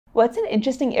What's an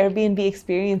interesting Airbnb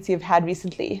experience you've had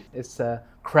recently? It's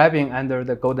crabbing under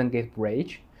the Golden Gate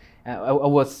Bridge. And I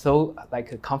was so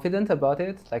confident about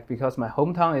it, because my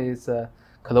hometown is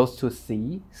close to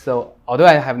sea. So although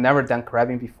I have never done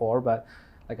crabbing before, but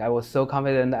I was so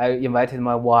confident. I invited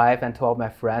my wife and 12 of my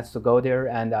friends to go there,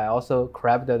 and I also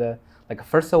crabbed the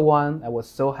first one. I was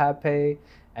so happy,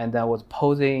 and I was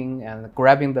posing and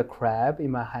grabbing the crab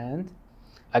in my hand.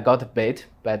 I got bit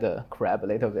by the crab a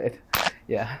little bit.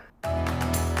 Yeah.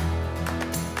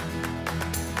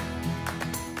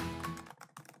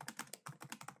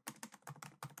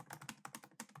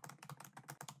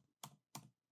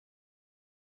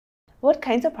 What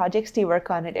kinds of projects do you work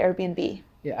on at Airbnb?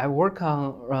 Yeah, I work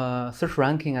on search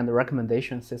ranking and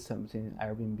recommendation systems in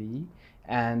Airbnb,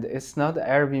 and it's not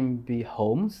Airbnb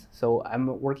Homes, so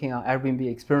I'm working on Airbnb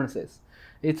Experiences.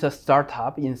 It's a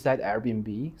startup inside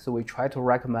Airbnb, so we try to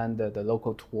recommend the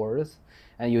local tours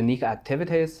and unique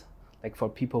activities, for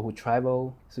people who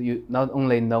travel. So you not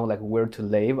only know where to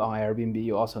live on Airbnb,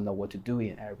 you also know what to do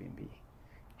in Airbnb.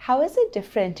 How is it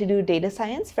different to do data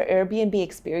science for Airbnb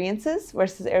Experiences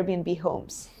versus Airbnb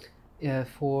Homes? Yeah,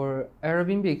 for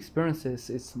Airbnb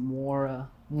Experiences, it's more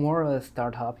a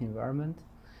startup environment.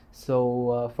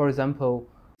 So, for example,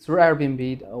 through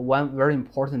Airbnb, one very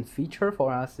important feature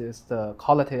for us is the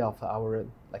quality of our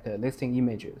listing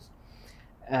images.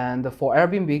 And for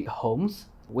Airbnb Homes,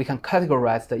 we can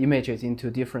categorize the images into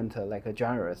different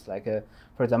genres.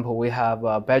 For example, we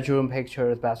have bedroom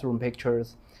pictures, bathroom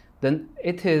pictures. Then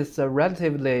it is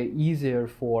relatively easier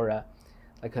for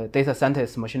data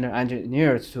scientists, machine learning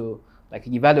engineers to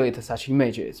evaluate such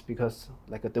images, because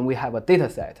then we have a data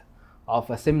set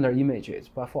of similar images.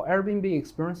 But for Airbnb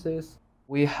Experiences,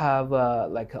 we have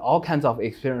all kinds of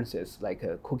experiences, like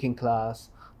a cooking class,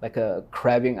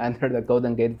 crabbing under the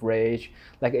Golden Gate Bridge.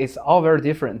 It's all very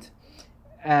different.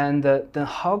 And then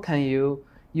how can you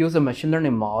use a machine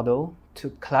learning model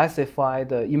to classify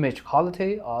the image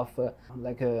quality of a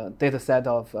data set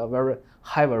of a very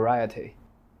high variety?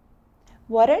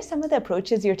 What are some of the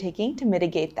approaches you're taking to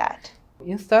mitigate that?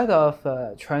 Instead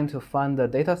of trying to find the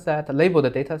data set, label the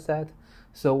data set,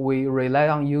 so we rely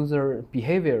on user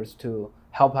behaviors to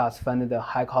help us find the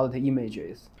high quality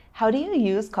images. How do you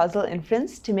use causal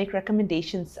inference to make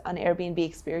recommendations on Airbnb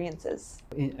Experiences?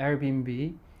 In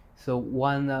Airbnb, so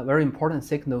one very important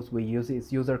signals we use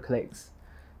is user clicks.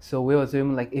 So we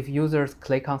assume if users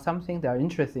click on something, they are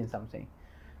interested in something.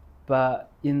 But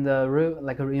in the real,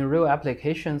 in real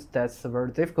applications, that's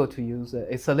very difficult to use.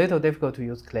 It's a little difficult to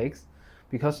use clicks,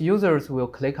 because users will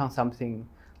click on something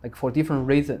for different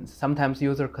reasons. Sometimes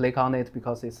users click on it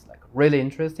because it's really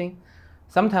interesting.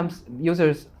 Sometimes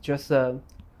users just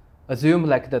assume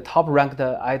the top ranked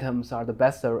items are the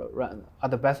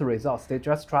best results. They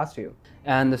just trust you.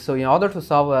 And so in order to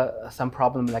solve some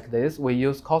problem like this, we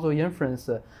use causal inference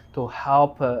to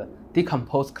help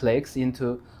decompose clicks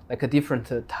into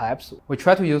different types. We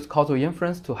try to use causal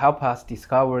inference to help us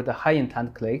discover the high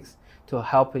intent clicks to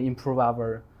help improve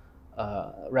our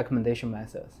recommendation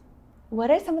methods. What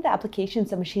are some of the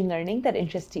applications of machine learning that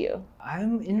interest you?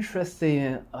 I'm interested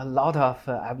in a lot of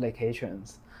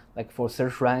applications. For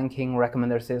search ranking,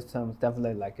 recommender systems,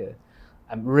 definitely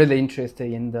I'm really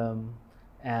interested in them.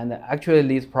 And actually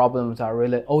these problems are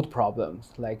really old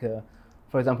problems.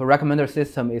 For example, recommender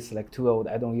system is too old.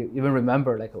 I don't even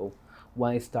remember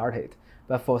when it started.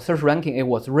 But for search ranking, it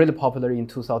was really popular in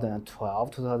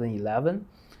 2012, 2011.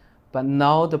 But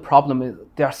now the problem is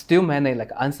there are still many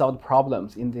unsolved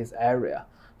problems in this area.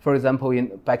 For example,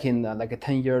 back in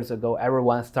 10 years ago,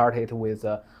 everyone started with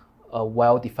a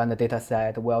well-defined data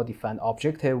set, well-defined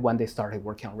objective when they started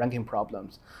working on ranking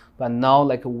problems. But now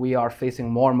we are facing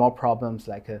more and more problems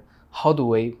how do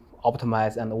we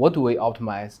optimize and what do we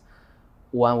optimize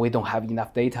when we don't have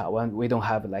enough data, when we don't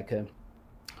have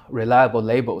reliable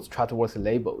labels, trustworthy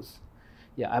labels.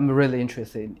 Yeah, I'm really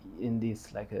interested in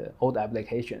these old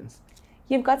applications.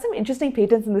 You've got some interesting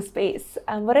patents in the space.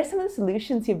 What are some of the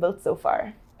solutions you've built so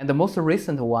far? And the most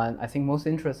recent one, I think most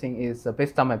interesting, is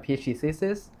based on my PhD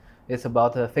thesis. It's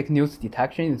about fake news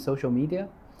detection in social media.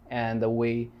 And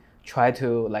we try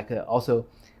to also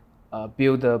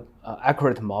build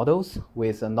accurate models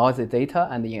with noisy data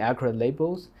and inaccurate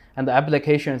labels. And the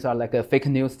applications are fake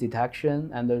news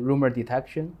detection and rumor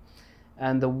detection.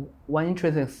 And one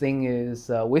interesting thing is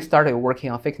we started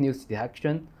working on fake news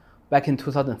detection back in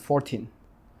 2014.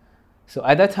 So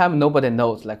at that time, nobody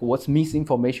knows what's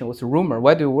misinformation, what's rumor,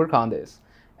 why do you work on this?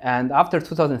 And after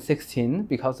 2016,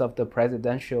 because of the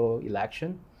presidential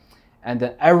election, and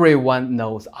then everyone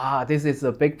knows, this is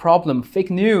a big problem,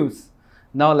 fake news.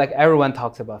 Now, like everyone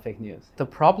talks about fake news. The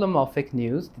problem of fake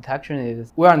news detection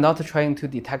is we are not trying to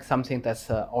detect something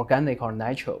that's organic or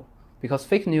natural, because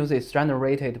fake news is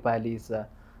generated by these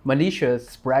malicious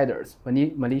spreaders,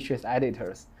 malicious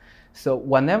editors. So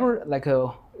whenever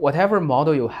whatever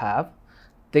model you have,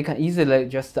 they can easily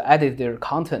just edit their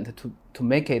content to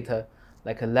make it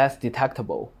less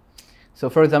detectable. So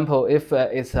for example, if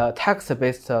it's a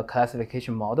text-based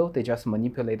classification model, they just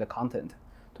manipulate the content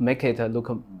to make it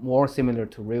look more similar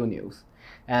to real news.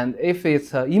 And if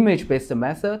it's an image-based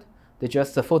method, they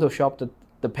just Photoshop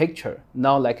the picture.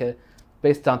 Now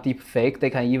based on deep fake, they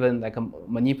can even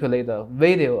manipulate the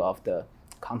video of the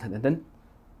content. And then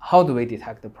how do we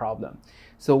detect the problem?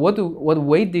 So what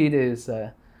we did is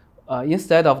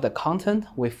instead of the content,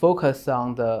 we focus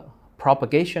on the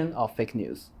propagation of fake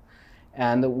news.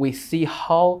 And we see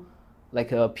how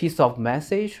a piece of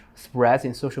message spreads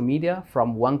in social media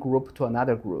from one group to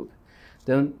another group.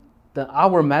 Then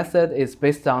our method is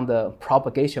based on the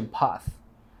propagation path,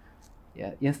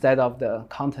 instead of the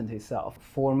content itself.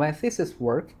 For my thesis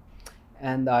work,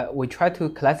 and we try to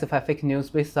classify fake news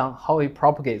based on how it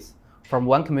propagates from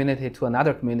one community to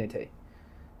another community.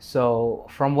 So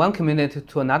from one community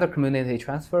to another community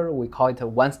transfer, we call it a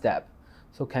one step.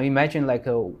 So can you imagine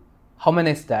how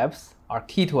many steps are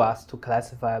key to us to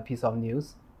classify a piece of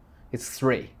news? It's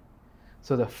 3.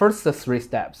 So the first 3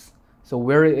 steps, so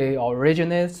where it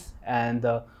originates and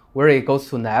where it goes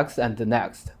to next and the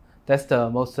next. That's the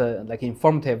most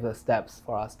informative steps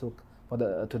for us to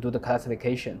do the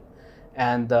classification.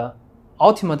 And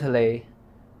ultimately,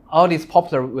 all these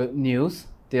popular news,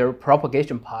 their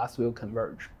propagation paths will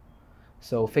converge.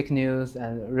 So fake news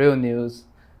and real news,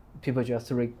 people just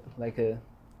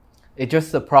it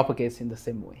just propagates in the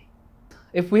same way.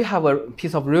 If we have a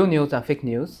piece of real news and fake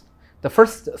news, the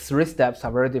first 3 steps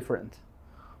are very different.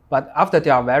 But after they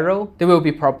are viral, they will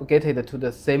be propagated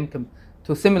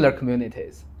to similar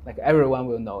communities. Everyone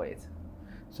will know it.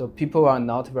 So people are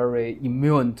not very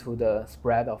immune to the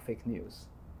spread of fake news.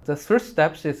 The third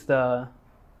step is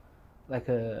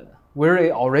where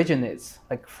it originates,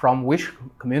 from which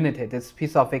community this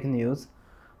piece of fake news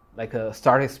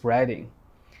started spreading.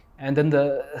 And then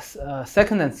the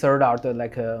second and third are the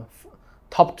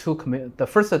the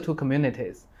first 2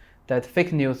 communities that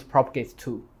fake news propagates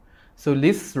to. So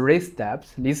these 3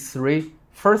 steps, these 3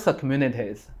 first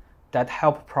communities that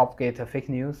help propagate fake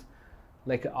news,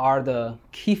 are the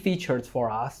key features for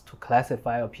us to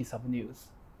classify a piece of news.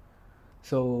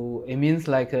 So it means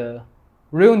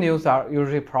real news are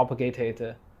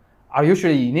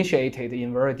usually initiated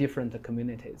in very different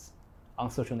communities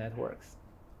on social networks.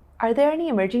 Are there any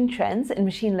emerging trends in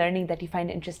machine learning that you find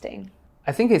interesting?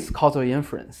 I think it's causal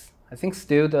inference. I think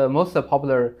still the most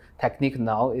popular technique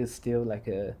now is still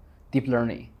deep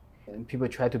learning. And people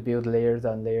try to build layers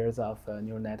and layers of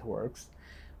neural networks.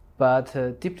 But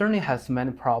deep learning has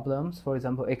many problems. For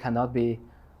example, it cannot be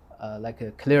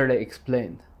clearly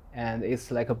explained. And it's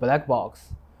like a black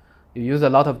box. You use a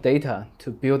lot of data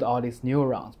to build all these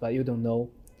neurons, but you don't know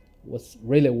what's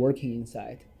really working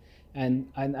inside. And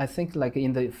I think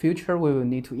in the future, we will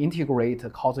need to integrate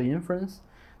causal inference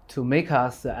to make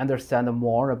us understand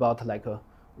more about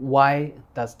why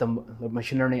does the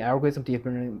machine learning algorithm, deep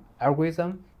learning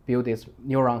algorithm, build this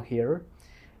neuron here.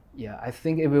 I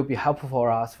think it will be helpful for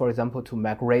us, for example, to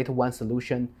migrate one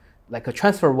solution,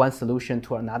 transfer one solution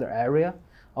to another area.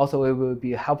 Also, it will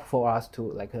be helpful for us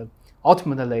to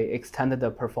ultimately extend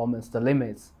the performance, the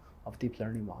limits of deep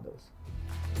learning models.